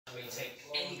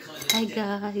Hi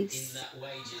guys,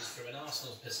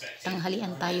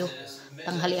 tanghalian tayo.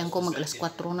 Tanghalian ko mag alas 4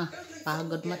 na.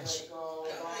 Pagod much.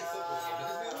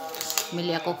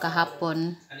 Mili ako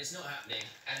kahapon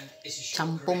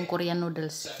champong Korean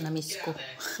noodles na miss ko.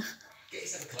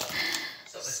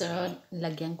 So,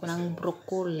 lagyan ko ng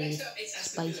broccoli.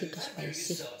 Spicy to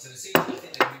spicy.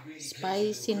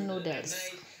 Spicy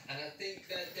noodles.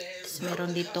 So,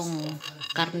 meron ditong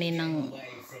karne ng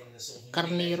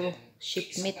karnero,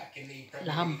 sheep meat,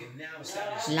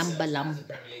 lamba.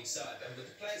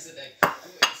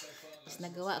 Tapos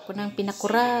nagawa ko ng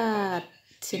pinakurat.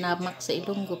 Sinamak sa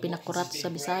Ilonggo, pinakurat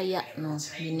sa Bisaya, no,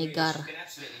 vinegar,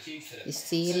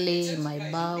 isili,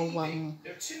 may bawang,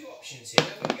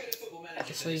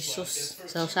 soy sauce.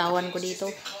 Sausawan ko dito.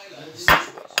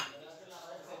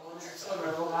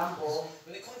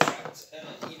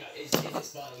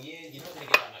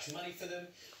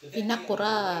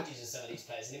 Pinakurat.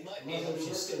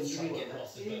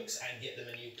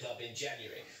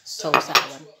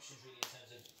 Sausawan.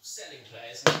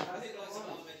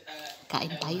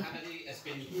 Kain tayo.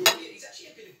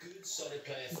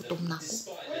 Gutom na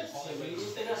ako.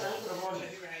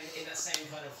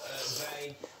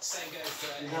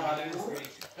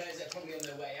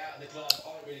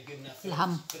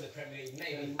 Laham.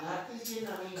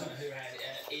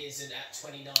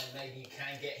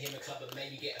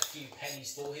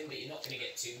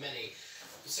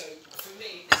 So for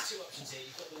me, there's two options here.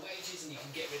 You've got the wages and you can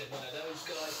get rid of one of those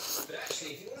guys. But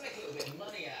actually, if you want to make a little bit of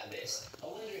money out of this, I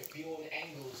wonder if Bjorn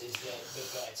Engels is the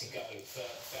guy to go for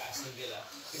Aston Villa.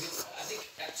 Because I think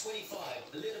at 25,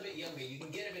 a little bit younger, you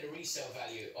can get a bit of resale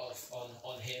value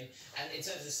on him. And in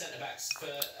terms of the centre-backs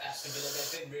for Aston Villa,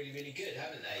 they've been really, really good,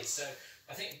 haven't they? So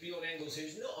I think Bjorn Engels,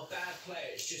 who's not a bad player,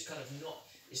 it's just kind of not...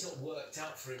 It's not worked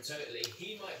out for him totally.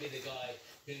 He might be the guy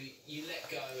who you let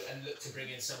go and look to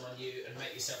bring in someone new and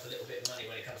make yourself a little bit of money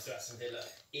when it comes to Aston Villa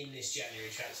in this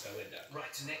January transfer window. Right,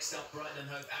 so next up, Brighton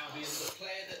and Hove Albion, the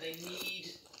player that they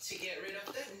need to get rid of.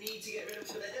 They don't need to get rid of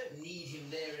him, but they don't need him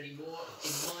there anymore,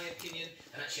 in my opinion.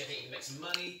 And actually, I think he can make some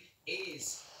money,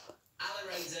 is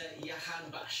Alireza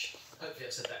Jahanbakhsh. Hopefully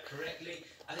I've said that correctly.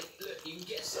 I think, look, you can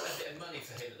get a bit of money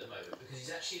for him at the moment because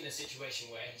he's actually in a situation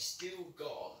where he's still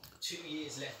got 2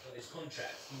 years left on his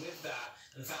contract. And with that,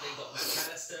 and the fact that he's got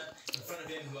McAllister in front of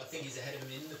him, who I think is ahead of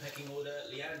him in the pecking order,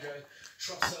 Leandro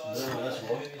Trossard, ahead of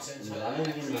him in terms of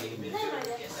creative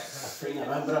midfield, gets that kind of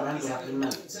freedom.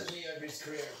 Certainly over his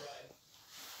career at Brighton.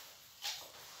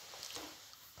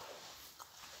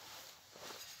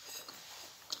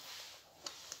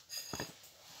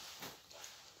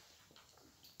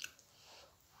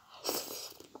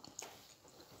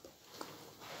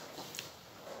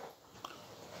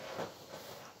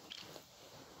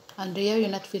 Andrea, you're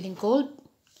not feeling cold?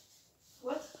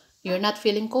 What? You're not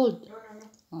feeling cold?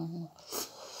 No.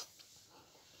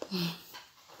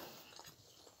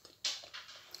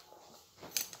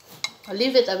 I'll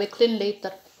leave it. I will clean later.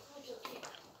 It's okay.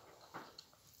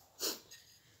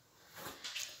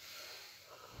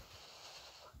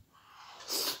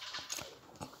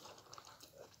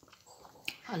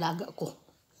 Alaga ko.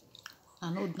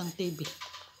 Nanood ng TV.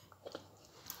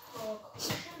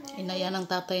 Inaya ng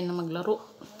tatay na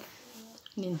maglaro.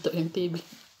 Ninto yung TV.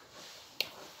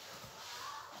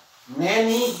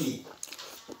 Neniki.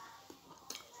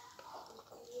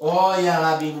 Oh, ya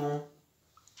labi mo.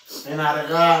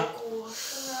 Enarga.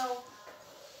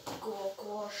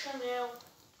 Chanel.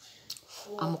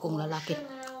 Amo kong lalaki.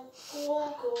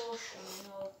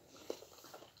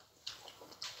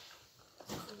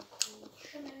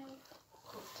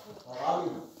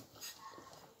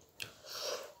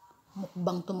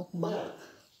 Mukbang to mukbang.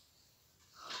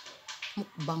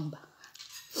 Mukbang ba?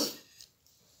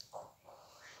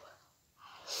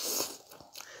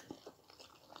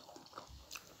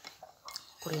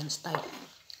 Korean style.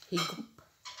 Higop.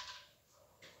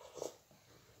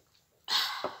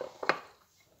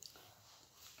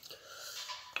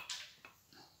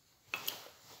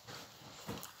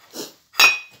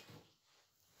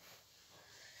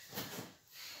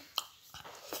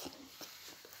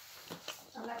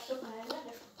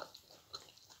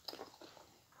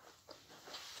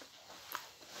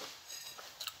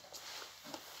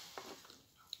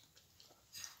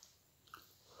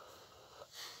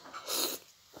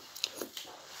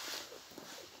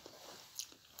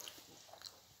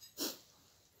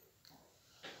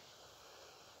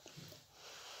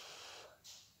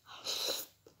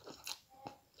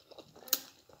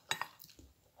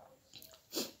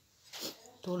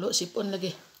 Tulo sipon lagi.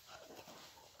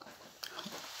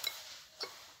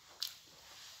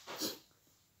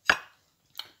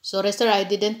 Sorry sir, I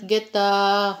didn't get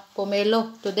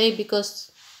pomelo today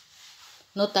because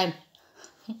no time.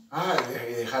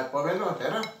 They had pomelo,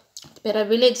 pero? Pera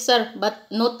village sir,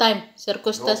 but no time. Sir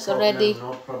Costa's already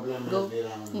No problem, go.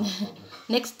 Elvira, no problem.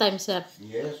 Next time sir.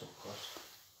 Yes, of course.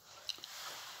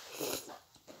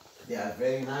 They are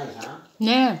very nice, huh?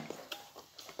 Yeah.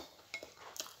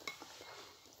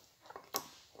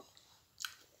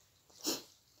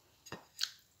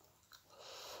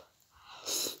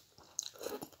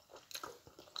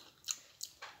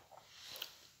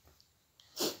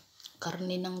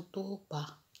 Karne ng tupa.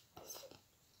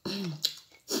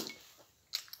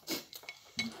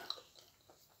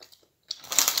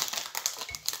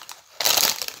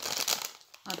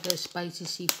 Other spicy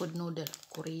seafood noodle,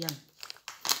 Korean.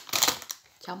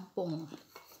 Champong.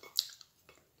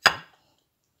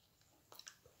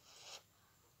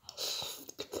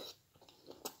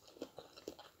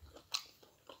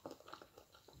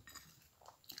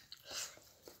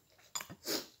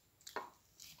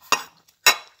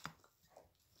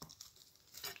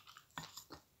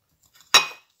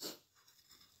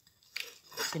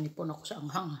 Sinipon ako sa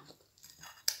anghang.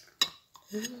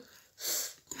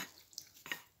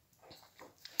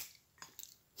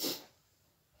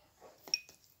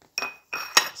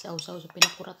 Sausaw sa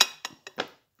pinakurat.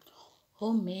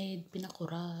 Homemade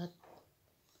pinakurat.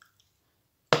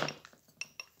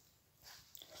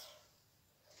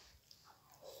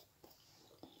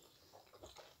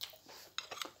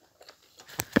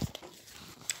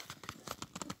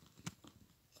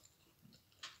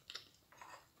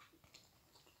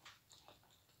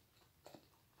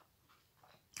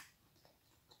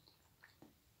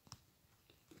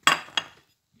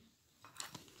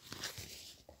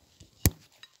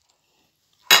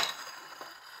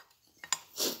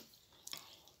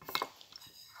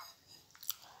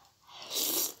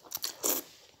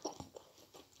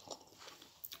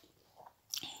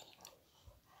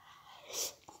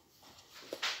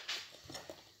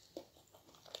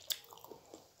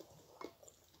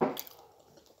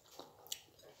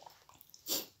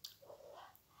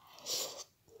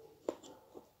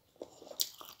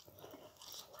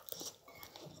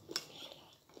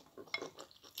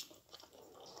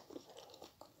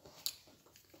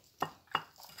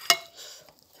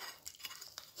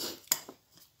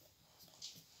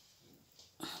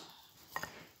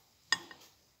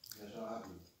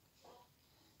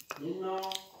 Nino.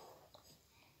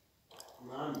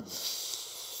 Mami.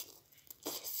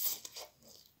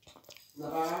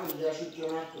 Naravamo gli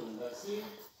asciuggiamattoni, sì?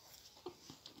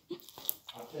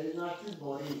 Appena più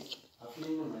buoni, a fine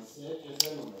non messe, che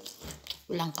se non messe.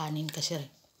 Walang kanin kasi rin.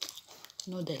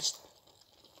 Noodles.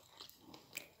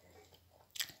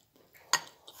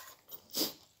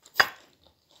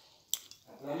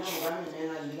 Atlama magami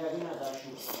mena liga da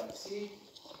asciugare, sì?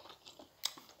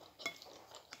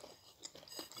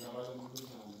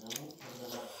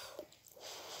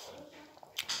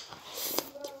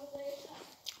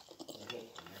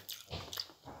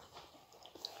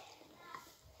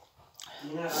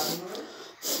 Ina ano?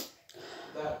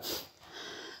 Da.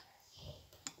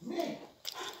 Ne.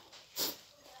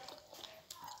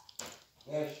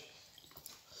 Yes.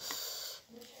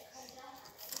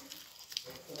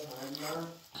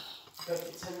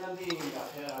 Perché c'è una linea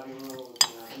che abbiamo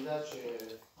una vita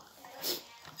c'è.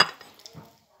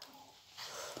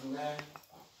 Ne.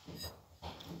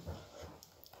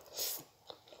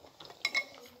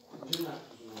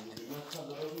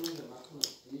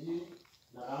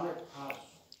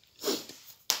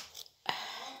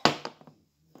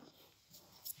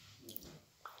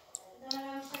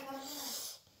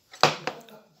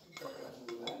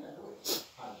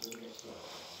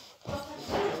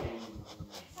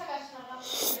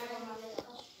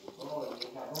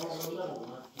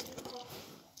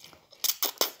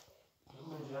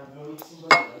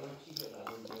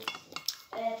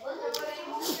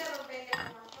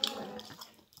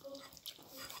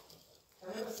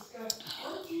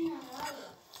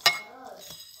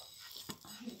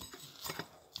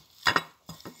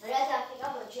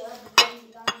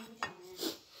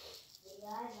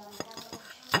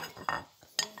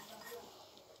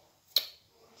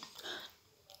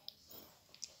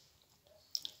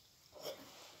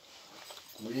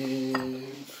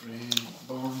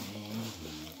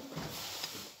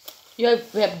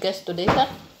 We have guests today, sir?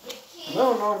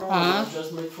 No. Ah.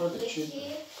 Just make for the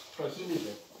children. For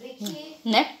children. Ricky,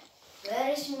 Ne? where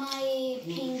is my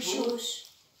pink shoes?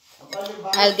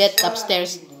 I'll get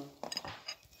upstairs.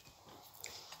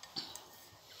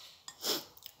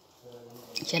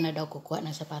 Siya na daw kukuha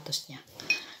ng sapatos niya.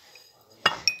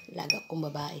 Laga kong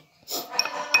babae.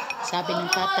 Sabi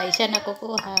ng tatay, siya na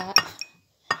kukuha.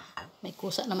 May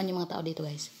kusa naman yung mga tao dito,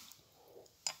 guys.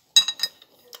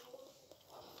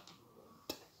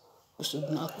 Busog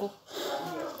na ako.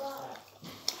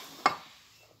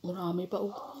 Marami pa,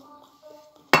 oh.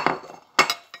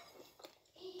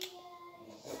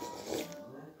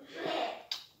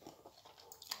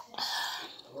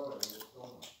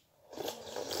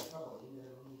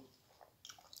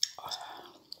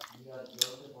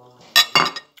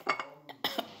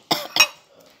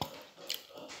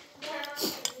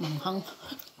 Manghang.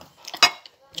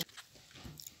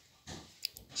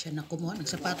 Siya na kumuha ng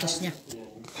sapatos niya.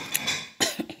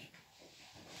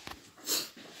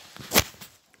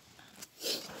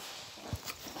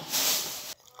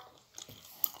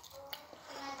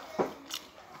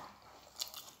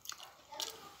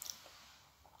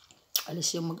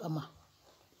 Alis yung mag-ama.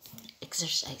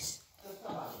 Exercise.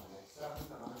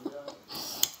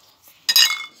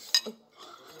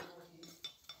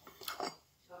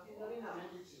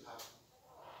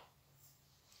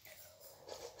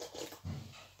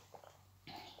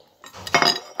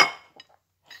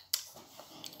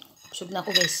 Busog na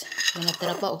ako, guys. May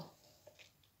natira pa, oh.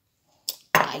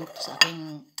 Kain ko sa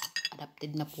aking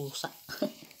adopted na pusa.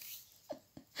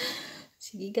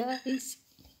 Sige, guys.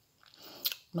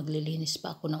 Maglilinis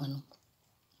pa ako ng ano.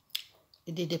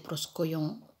 I-defrost ko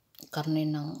yung karne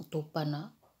ng tupa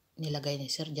na nilagay ni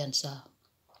Sir dyan sa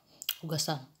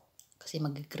hugasan. Kasi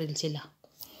mag-grill sila.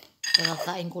 Kaya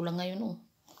kain ko lang ngayon, oh.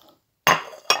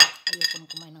 Ayoko na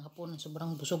kumain ng hapunan.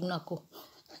 Sobrang busog na ako.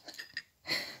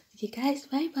 Okay guys,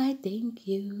 bye bye. Thank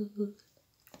you.